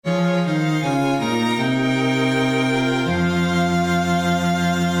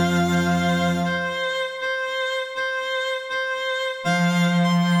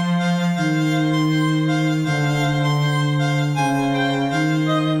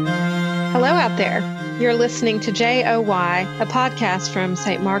Hello out there. You're listening to JOY, a podcast from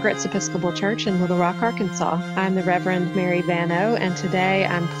St. Margaret's Episcopal Church in Little Rock, Arkansas. I'm the Reverend Mary Vano, and today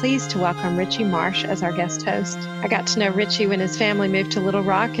I'm pleased to welcome Richie Marsh as our guest host. I got to know Richie when his family moved to Little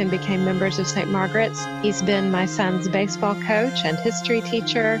Rock and became members of St. Margaret's. He's been my son's baseball coach and history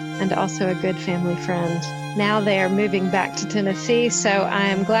teacher, and also a good family friend. Now they are moving back to Tennessee, so I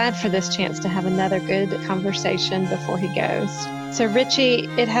am glad for this chance to have another good conversation before he goes. So Richie,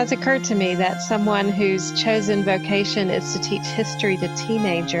 it has occurred to me that someone whose chosen vocation is to teach history to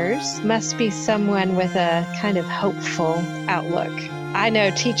teenagers must be someone with a kind of hopeful outlook. I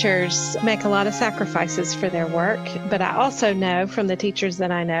know teachers make a lot of sacrifices for their work, but I also know from the teachers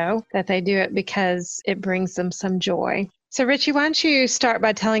that I know that they do it because it brings them some joy. So Richie, why don't you start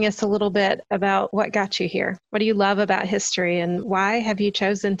by telling us a little bit about what got you here? What do you love about history, and why have you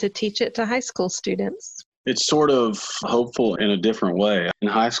chosen to teach it to high school students? It's sort of hopeful in a different way. In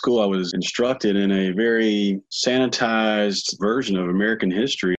high school, I was instructed in a very sanitized version of American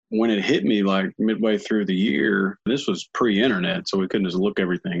history. When it hit me like midway through the year, this was pre-internet, so we couldn't just look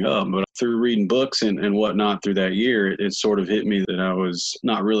everything up. But through reading books and whatnot through that year, it sort of hit me that I was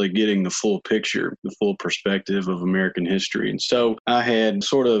not really getting the full picture, the full perspective of American history. And so I had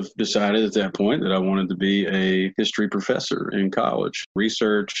sort of decided at that point that I wanted to be a history professor in college,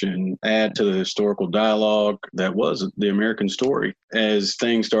 research and add to the historical dialogue that was the American story. As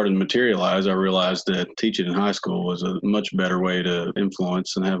things started to materialize, I realized that teaching in high school was a much better way to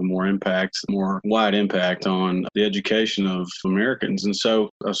influence and have more impact, more wide impact on the education of Americans. And so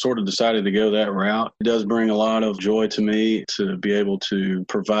I sort of decided to go that route. It does bring a lot of joy to me to be able to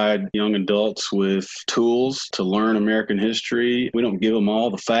provide young adults with tools to learn American history. We don't give them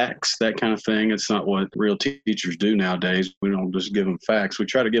all the facts, that kind of thing. It's not what real teachers do nowadays. We don't just give them facts. We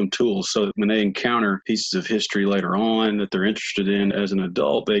try to give them tools so that when they encounter pieces of history later on that they're interested in as an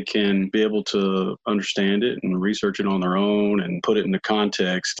adult, they can be able to understand it and research it on their own and put it into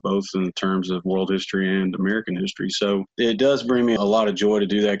context, both in terms of world history and American history. So it does bring me a lot of joy to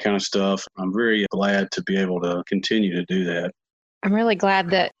do that kind of stuff. I'm very glad to be able to continue to do that. I'm really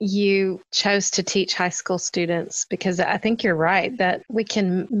glad that you chose to teach high school students, because I think you're right that we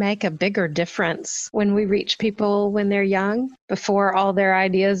can make a bigger difference when we reach people when they're young, before all their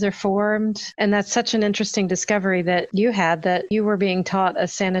ideas are formed. And that's such an interesting discovery that you had, that you were being taught a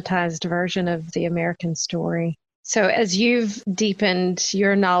sanitized version of the American story. So as you've deepened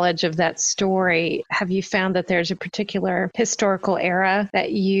your knowledge of that story, have you found that there's a particular historical era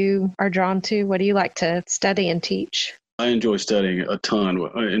that you are drawn to? What do you like to study and teach? I enjoy studying a ton.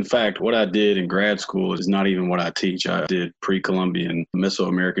 In fact, what I did in grad school is not even what I teach. I did pre-Columbian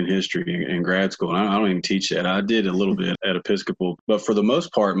Mesoamerican history in grad school. And I don't even teach that. I did a little bit at Episcopal. But for the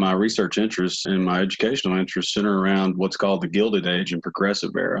most part, my research interests and my educational interests center around what's called the Gilded Age and Progressive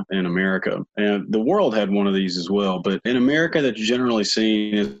Era in America. And the world had one of these as well. But in America, that's generally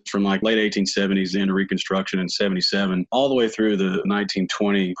seen is from like late 1870s into Reconstruction in 77, all the way through the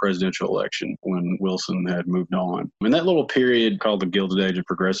 1920 presidential election when Wilson had moved on. And that little period called the Gilded Age of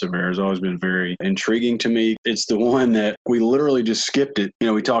Progressive Era has always been very intriguing to me. It's the one that we literally just skipped it. You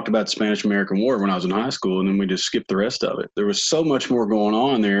know, we talked about the Spanish-American War when I was in high school, and then we just skipped the rest of it. There was so much more going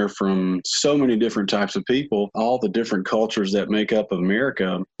on there from so many different types of people, all the different cultures that make up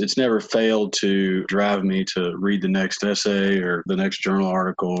America. It's never failed to drive me to read the next essay or the next journal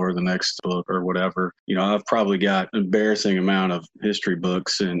article or the next book or whatever. You know, I've probably got an embarrassing amount of history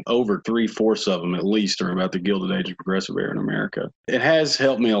books, and over 3/4 of them at least are about the Gilded Age of Progressive Era in America. It has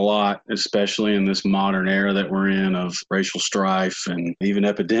helped me a lot, especially in this modern era that we're in of racial strife and even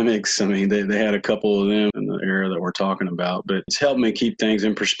epidemics. I mean, they had a couple of them in the era that we're talking about, but it's helped me keep things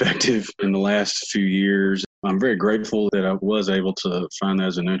in perspective in the last few years. I'm very grateful that I was able to find that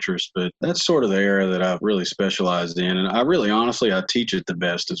as an interest, but that's sort of the era that I've really specialized in. And I really, honestly, I teach it the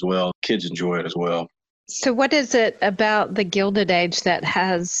best as well. Kids enjoy it as well. So what is it about the Gilded Age that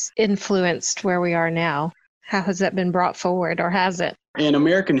has influenced where we are now? How has that been brought forward, or has it? In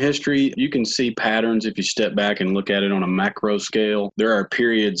American history, you can see patterns if you step back and look at it on a macro scale. There are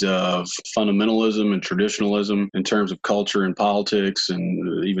periods of fundamentalism and traditionalism in terms of culture and politics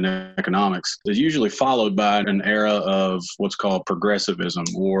and even economics. It's usually followed by an era of what's called progressivism,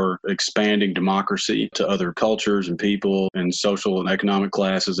 or expanding democracy to other cultures and people and social and economic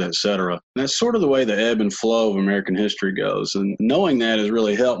classes, etc. And that's sort of the way the ebb and flow of American history goes. And knowing that has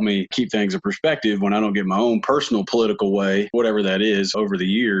really helped me keep things in perspective when I don't get my own personal political way, whatever that is, over the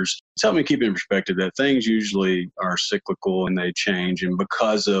years. It's helped me keep in perspective that things usually are cyclical and they change. And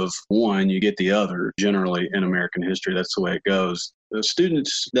because of one, you get the other. Generally in American history, that's the way it goes. The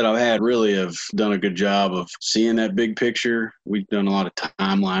students that I've had really have done a good job of seeing that big picture. We've done a lot of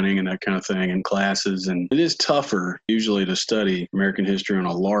timelining and that kind of thing in classes, and it is tougher usually to study American history on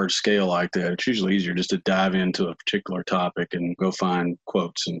a large scale like that. It's usually easier just to dive into a particular topic and go find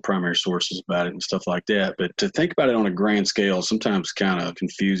quotes and primary sources about it and stuff like that. But to think about it on a grand scale, sometimes kind of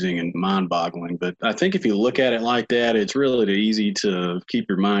confusing and mind-boggling. But I think if you look at it like that, it's really easy to keep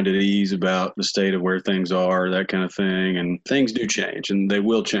your mind at ease about the state of where things are, that kind of thing. And things do change, and they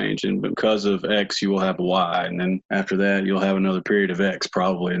will change. And because of X, you will have a Y. And then after that, you'll have another period of X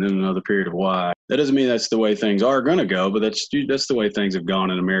probably, and then another period of Y. That doesn't mean that's the way things are going to go, but that's the way things have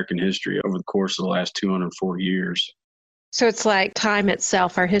gone in American history over the course of the last 240 years. So it's like time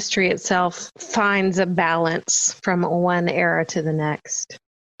itself, our history itself, finds a balance from one era to the next.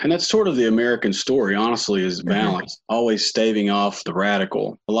 And that's sort of the American story, honestly, is balance, always staving off the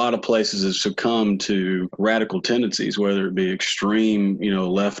radical. A lot of places have succumbed to radical tendencies, whether it be extreme,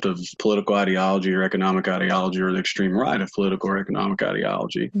 left of political ideology or economic ideology, or the extreme right of political or economic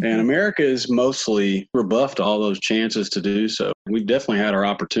ideology. Mm-hmm. And America has mostly rebuffed all those chances to do so. We've definitely had our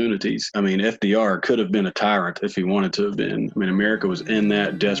opportunities. I mean, FDR could have been a tyrant if he wanted to have been. I mean, America was in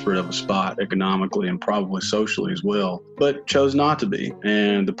that desperate of a spot economically and probably socially as well, but chose not to be.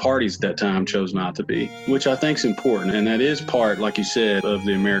 And the parties at that time chose not to be, which I think is important. And that is part, like you said, of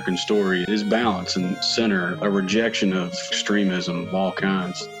the American story, is balance and center, a rejection of extremism of all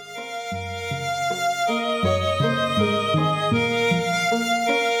kinds.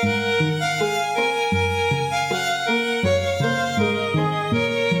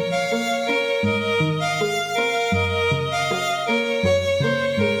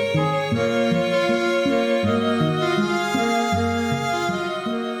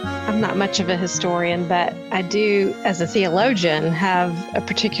 Not much of a historian, but I do, as a theologian, have a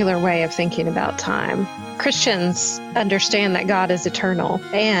particular way of thinking about time. Christians understand that God is eternal,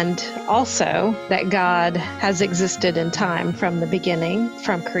 and also that God has existed in time from the beginning,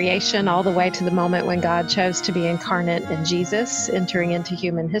 from creation all the way to the moment when God chose to be incarnate in Jesus, entering into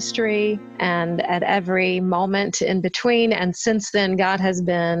human history, and at every moment in between. And since then, God has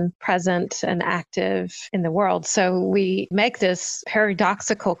been present and active in the world. So we make this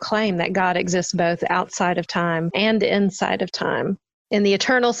paradoxical claim that God exists both outside of time and inside of time. In the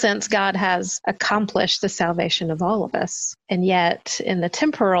eternal sense, God has accomplished the salvation of all of us. And yet, in the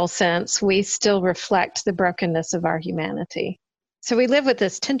temporal sense, we still reflect the brokenness of our humanity. So we live with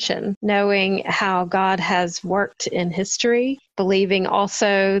this tension, knowing how God has worked in history, believing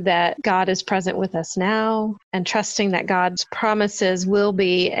also that God is present with us now, and trusting that God's promises will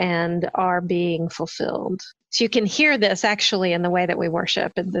be and are being fulfilled. So you can hear this actually in the way that we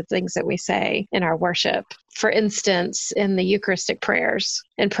worship and the things that we say in our worship. For instance, in the Eucharistic prayers,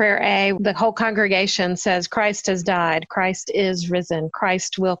 in prayer A, the whole congregation says, Christ has died, Christ is risen,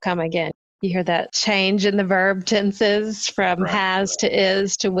 Christ will come again. You hear that change in the verb tenses from has to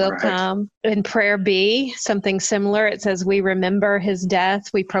is to will come. In prayer B, something similar. It says, we remember his death,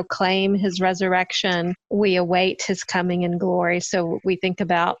 we proclaim his resurrection, we await his coming in glory. So we think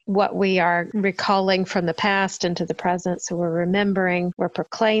about what we are recalling from the past into the present. So we're remembering, we're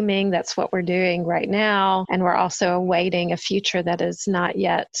proclaiming, that's what we're doing right now. And we're also awaiting a future that is not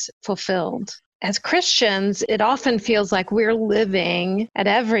yet fulfilled. As Christians, it often feels like we're living at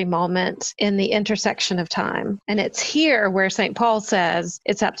every moment in the intersection of time. And it's here where St. Paul says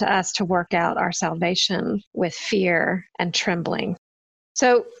it's up to us to work out our salvation with fear and trembling.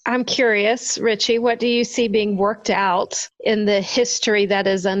 So I'm curious, Richie, what do you see being worked out in the history that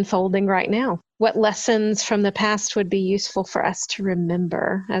is unfolding right now? What lessons from the past would be useful for us to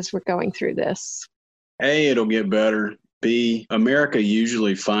remember as we're going through this? A, it'll get better. B, America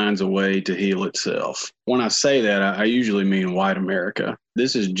usually finds a way to heal itself. When I say that, I usually mean white America.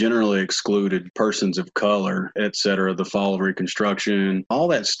 This has generally excluded persons of color, et cetera, the fall of Reconstruction. All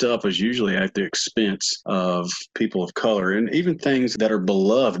that stuff is usually at the expense of people of color, and even things that are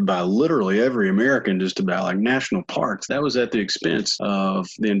beloved by literally every American, just about, like national parks. That was at the expense of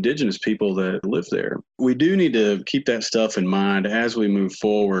the indigenous people that live there. We do need to keep that stuff in mind as we move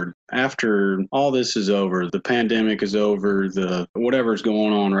forward. After all this is over, the pandemic is over, whatever's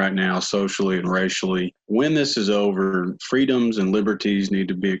going on right now socially and racially, when this is over, freedoms and liberties need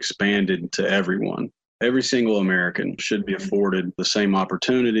to be expanded to everyone. Every single American should be afforded the same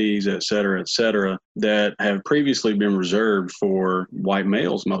opportunities, et cetera, that have previously been reserved for white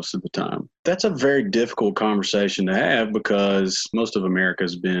males most of the time. That's a very difficult conversation to have because most of America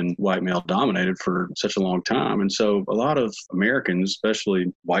has been white male dominated for such a long time. And so a lot of Americans,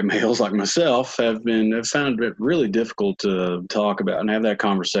 especially white males like myself, have found it really difficult to talk about and have that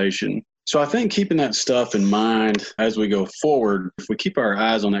conversation. So I think keeping that stuff in mind as we go forward, if we keep our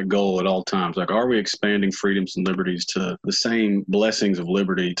eyes on that goal at all times, like, are we expanding freedoms and liberties to the same blessings of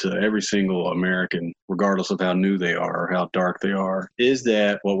liberty to every single American, regardless of how new they are or how dark they are? Is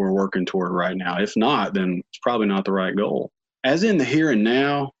that what we're working toward right now? If not, then it's probably not the right goal. As in the here and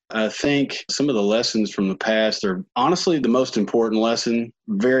now, I think some of the lessons from the past are honestly the most important lesson.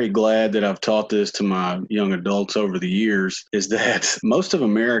 Very glad that I've taught this to my young adults over the years, is that most of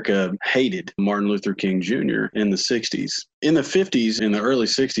America hated Martin Luther King Jr. in the 60s. In the 50s, in the early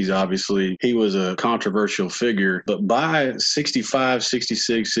 60s, obviously, he was a controversial figure. But by 65,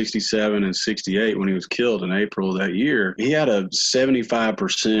 66, 67, and 68, when he was killed in April of that year, he had a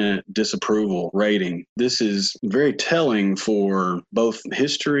 75% disapproval rating. This is very telling for both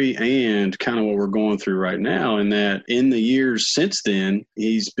history and kind of what we're going through right now, in that in the years since then,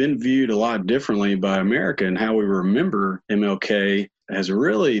 he's been viewed a lot differently by America, and how we remember MLK has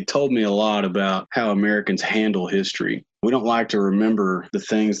really told me a lot about how Americans handle history. We don't like to remember the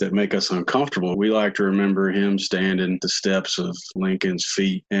things that make us uncomfortable. We like to remember him standing at the steps of Lincoln's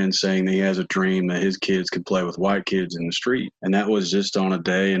feet and saying that he has a dream that his kids could play with white kids in the street. And that was just on a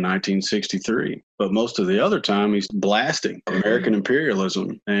day in 1963. But most of the other time, he's blasting American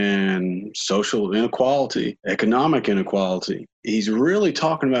imperialism and social inequality, economic inequality. He's really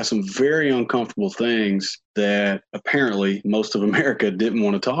talking about some very uncomfortable things that apparently most of America didn't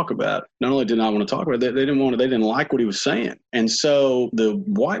want to talk about. Not only did not want to talk about it, they didn't like what he was saying. And so the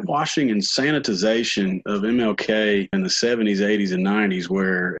whitewashing and sanitization of MLK in the 70s, 80s, and 90s,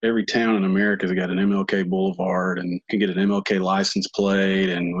 where every town in America has got an MLK Boulevard and can get an MLK license plate,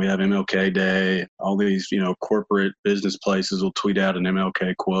 and we have MLK Day. All these, corporate business places will tweet out an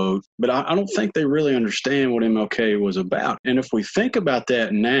MLK quote. But I don't think they really understand what MLK was about. And if we think about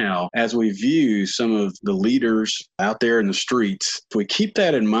that now, as we view some of the leaders out there in the streets, if we keep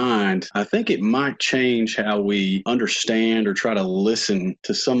that in mind, I think it might change how we understand or try to listen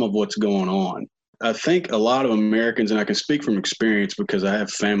to some of what's going on. I think a lot of Americans, and I can speak from experience because I have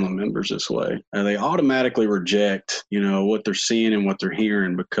family members this way, they automatically reject, what they're seeing and what they're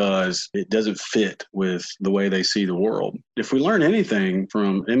hearing because it doesn't fit with the way they see the world. If we learn anything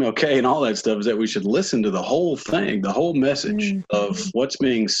from MLK and all that stuff, is that we should listen to the whole thing, the whole message of what's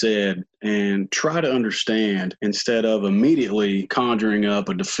being said, and try to understand instead of immediately conjuring up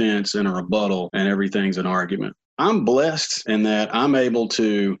a defense and a rebuttal and everything's an argument. I'm blessed in that I'm able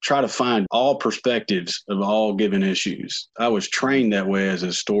to try to find all perspectives of all given issues. I was trained that way as a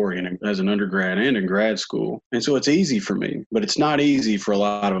historian, as an undergrad and in grad school. And so it's easy for me, but it's not easy for a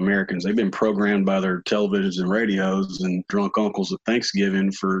lot of Americans. They've been programmed by their televisions and radios and drunk uncles at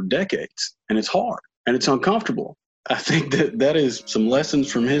Thanksgiving for decades. And it's hard and it's uncomfortable. I think that is some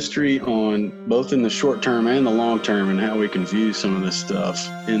lessons from history on both in the short term and the long term, and how we can view some of this stuff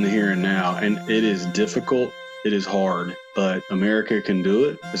in the here and now. And it is difficult. It is hard, but America can do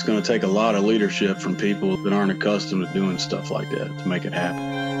it. It's going to take a lot of leadership from people that aren't accustomed to doing stuff like that to make it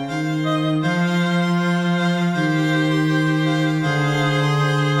happen.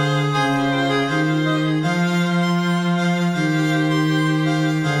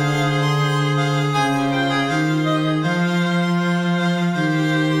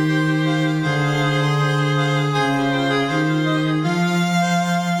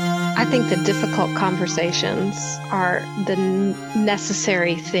 I think the difficult conversations are the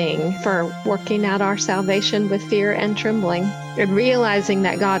necessary thing for working out our salvation with fear and trembling, and realizing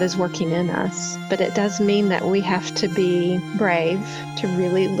that God is working in us. But it does mean that we have to be brave to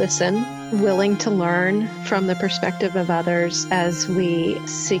really listen, willing to learn from the perspective of others as we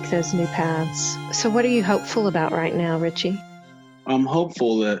seek those new paths. So what are you hopeful about right now, Richie? I'm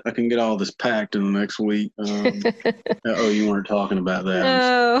hopeful that I can get all this packed in the next week. You weren't talking about that.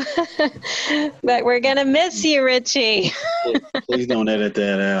 No, but we're going to miss you, Richie. Please don't edit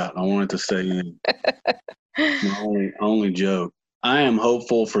that out. I want it to stay in. My only joke. I am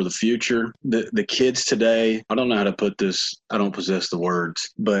hopeful for the future. The kids today, I don't know how to put this. I don't possess the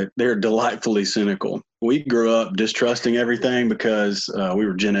words, but they're delightfully cynical. We grew up distrusting everything because we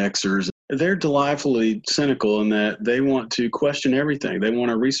were Gen Xers. They're delightfully cynical in that they want to question everything. They want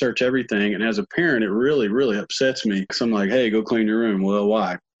to research everything. And as a parent, it really, really upsets me. Because I'm like, hey, go clean your room. Well,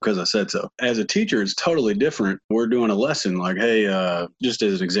 why? Because I said so. As a teacher, it's totally different. We're doing a lesson like, hey, just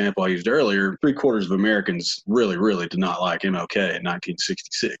as an example I used earlier, 3/4 of Americans really, really did not like MLK in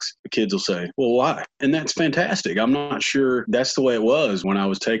 1966. kids will say, well, why? And that's fantastic. I'm not sure that's the way it was when I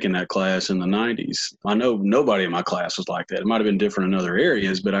was taking that class in the 90s. I know nobody in my class was like that. It might have been different in other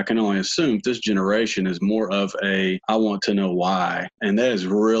areas, but I can only assume this generation is more of I want to know why. And that is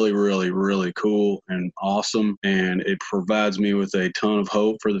really, really, really cool and awesome. And it provides me with a ton of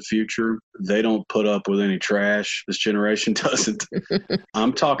hope for the future. They don't put up with any trash. This generation doesn't.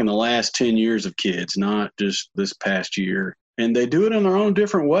 I'm talking the last 10 years of kids, not just this past year. And they do it in their own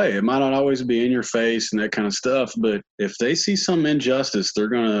different way. It might not always be in your face and that kind of stuff, but if they see some injustice, they're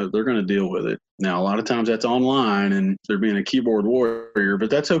gonna deal with it. Now, a lot of times that's online and they're being a keyboard warrior,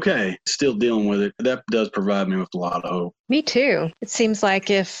 but that's okay. Still dealing with it. That does provide me with a lot of hope. Me too. It seems like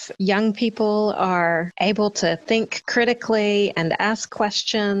if young people are able to think critically and ask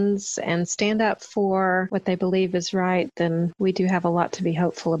questions and stand up for what they believe is right, then we do have a lot to be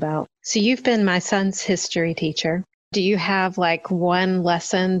hopeful about. So you've been my son's history teacher. Do you have like one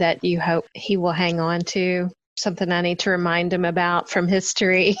lesson that you hope he will hang on to? Something I need to remind him about from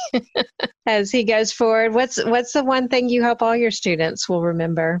history as he goes forward? What's the one thing you hope all your students will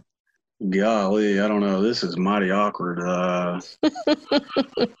remember? Golly, I don't know. This is mighty awkward.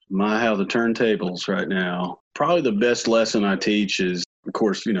 My how the turntables right now. Probably the best lesson I teach is, of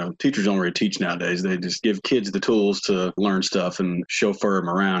course, teachers don't really teach nowadays. They just give kids the tools to learn stuff and chauffeur them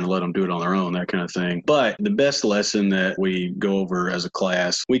around and let them do it on their own, that kind of thing. But the best lesson that we go over as a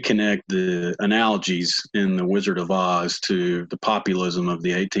class, we connect the analogies in The Wizard of Oz to the populism of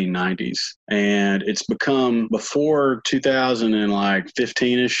the 1890s. And it's become, before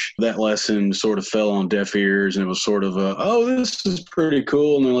 2015-ish, that lesson sort of fell on deaf ears, and it was sort of this is pretty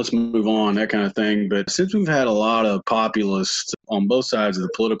cool, and then let's move on, that kind of thing. But since we've had a lot of populists on both sides of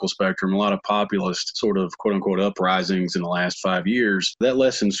the political spectrum, a lot of populist sort of quote unquote uprisings in the last 5 years, that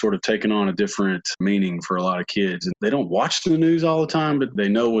lesson's sort of taken on a different meaning for a lot of kids. And they don't watch the news all the time, but they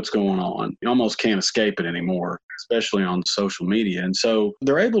know what's going on. You almost can't escape it anymore, especially on social media. And so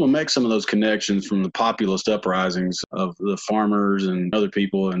they're able to make some of those connections from the populist uprisings of the farmers and other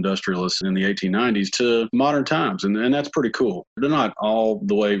people, industrialists in the 1890s, to modern times. And that's pretty cool. They're not all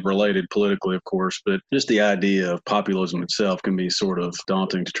the way related politically, of course, but just the idea of populism itself can be sort of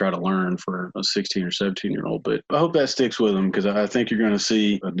daunting to try to learn for a 16 or 17-year-old. But I hope that sticks with them, because I think you're going to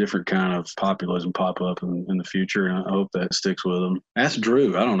see a different kind of populism pop up in the future. And I hope that sticks with them. Ask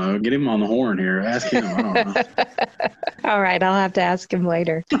Drew. I don't know. Get him on the horn here. Ask him. I don't know. All right, I'll have to ask him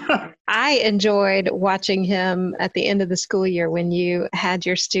later. I enjoyed watching him at the end of the school year when you had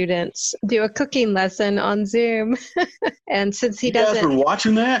your students do a cooking lesson on Zoom. And since he doesn't... You guys were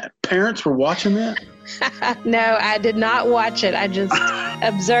watching that? Parents were watching that? No, I did not watch it. I just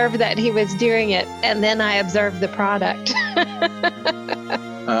observed that he was doing it, and then I observed the product.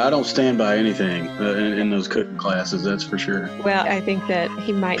 I don't stand by anything in those cooking classes, that's for sure. Well, I think that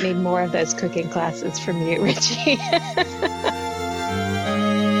he might need more of those cooking classes from you, Richie.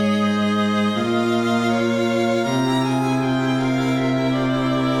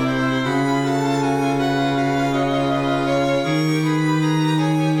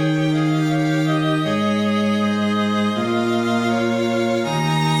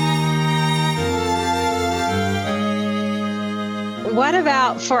 What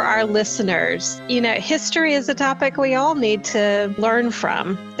about for our listeners? History is a topic we all need to learn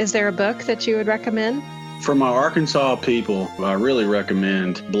from. Is there a book that you would recommend? For my Arkansas people, I really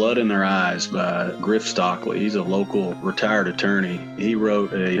recommend Blood in Their Eyes by Griff Stockley. He's a local retired attorney. He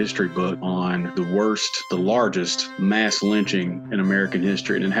wrote a history book on the largest mass lynching in American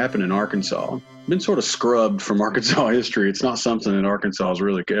history, and it happened in Arkansas. Been sort of scrubbed from Arkansas history. It's not something that Arkansas has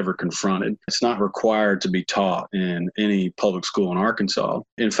really ever confronted. It's not required to be taught in any public school in Arkansas.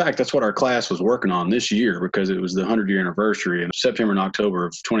 In fact, that's what our class was working on this year, because it was the 100-year anniversary. And September and October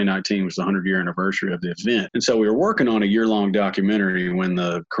of 2019 was the 100-year anniversary of the event. And so we were working on a year-long documentary when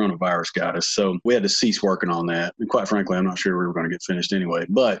the coronavirus got us. So we had to cease working on that. And quite frankly, I'm not sure we were going to get finished anyway.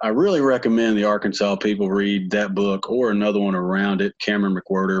 But I really recommend the Arkansas people read that book or another one around it. Cameron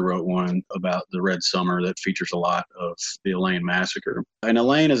McWhirter wrote one about the Red Summer that features a lot of the Elaine massacre. And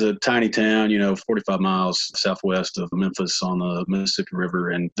Elaine is a tiny town, 45 miles southwest of Memphis on the Mississippi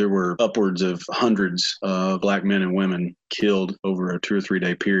River. And there were upwards of hundreds of Black men and women killed over a 2 or 3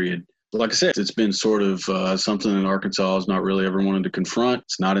 day period. Like I said, it's been sort of something that Arkansas has not really ever wanted to confront.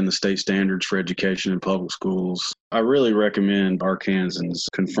 It's not in the state standards for education in public schools. I really recommend Arkansans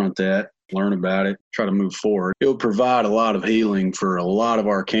confront that, learn about it, try to move forward. It would provide a lot of healing for a lot of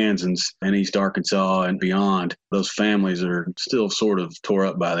Arkansans in East Arkansas and beyond. Those families are still sort of tore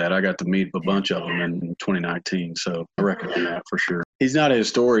up by that. I got to meet a bunch of them in 2019, so I recommend that for sure. He's not a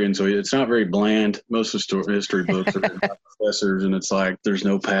historian, so it's not very bland. Most history books are written by professors, and it's like there's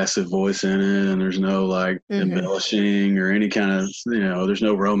no passive voice in it, and there's no like embellishing or any kind of, there's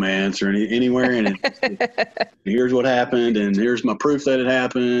no romance or anywhere in it. Here's what happened, and here's my proof that it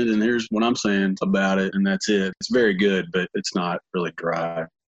happened, and here's what I'm saying about it, and that's it. It's very good, but it's not really dry.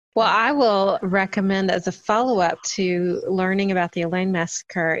 Well, I will recommend as a follow-up to learning about the Elaine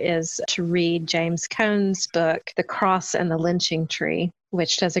Massacre is to read James Cone's book, The Cross and the Lynching Tree,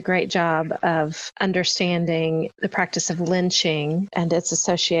 which does a great job of understanding the practice of lynching and its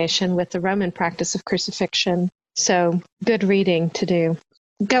association with the Roman practice of crucifixion. So good reading to do.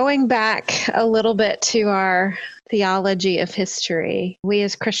 Going back a little bit to our theology of history, we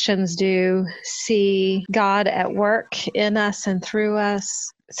as Christians do see God at work in us and through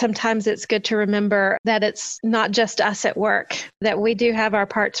us. Sometimes it's good to remember that it's not just us at work, that we do have our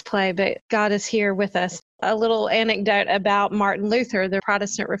part to play, but God is here with us. A little anecdote about Martin Luther, the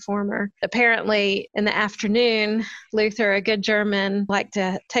Protestant reformer. Apparently, in the afternoon, Luther, a good German, liked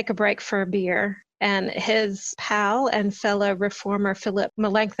to take a break for a beer. And his pal and fellow reformer Philip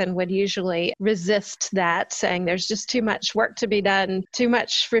Melanchthon would usually resist that, saying there's just too much work to be done, too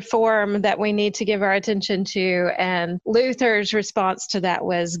much reform that we need to give our attention to. And Luther's response to that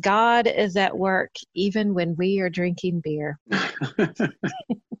was, God is at work even when we are drinking beer.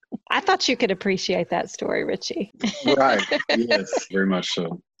 I thought you could appreciate that story, Richie. Right. Yes, very much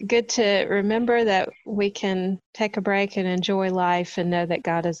so. Good to remember that we can take a break and enjoy life and know that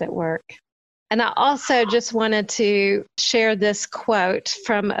God is at work. And I also just wanted to share this quote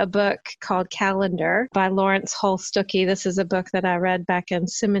from a book called Calendar by Lawrence Hull Stookey. This is a book that I read back in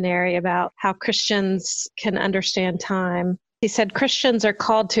seminary about how Christians can understand time. He said, Christians are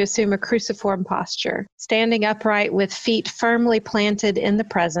called to assume a cruciform posture, standing upright with feet firmly planted in the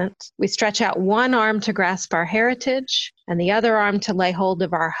present. We stretch out one arm to grasp our heritage and the other arm to lay hold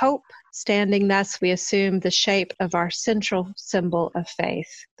of our hope. Standing thus, we assume the shape of our central symbol of faith,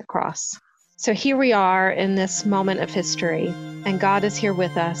 the cross. So here we are in this moment of history, and God is here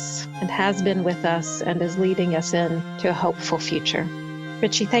with us and has been with us and is leading us into a hopeful future.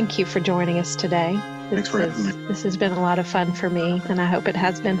 Richie, thank you for joining us today. Thanks for having me. This has been a lot of fun for me, and I hope it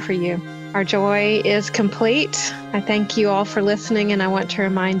has been for you. Our joy is complete. I thank you all for listening, and I want to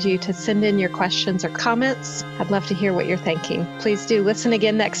remind you to send in your questions or comments. I'd love to hear what you're thinking. Please do listen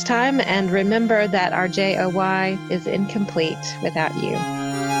again next time, and remember that our JOY is incomplete without you.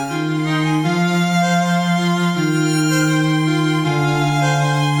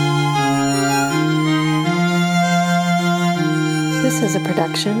 This is a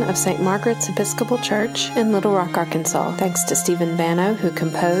production of St. Margaret's Episcopal Church in Little Rock, Arkansas. Thanks to Stephen Vano, who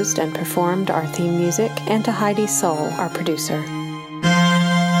composed and performed our theme music, and to Heidi Soul, our producer.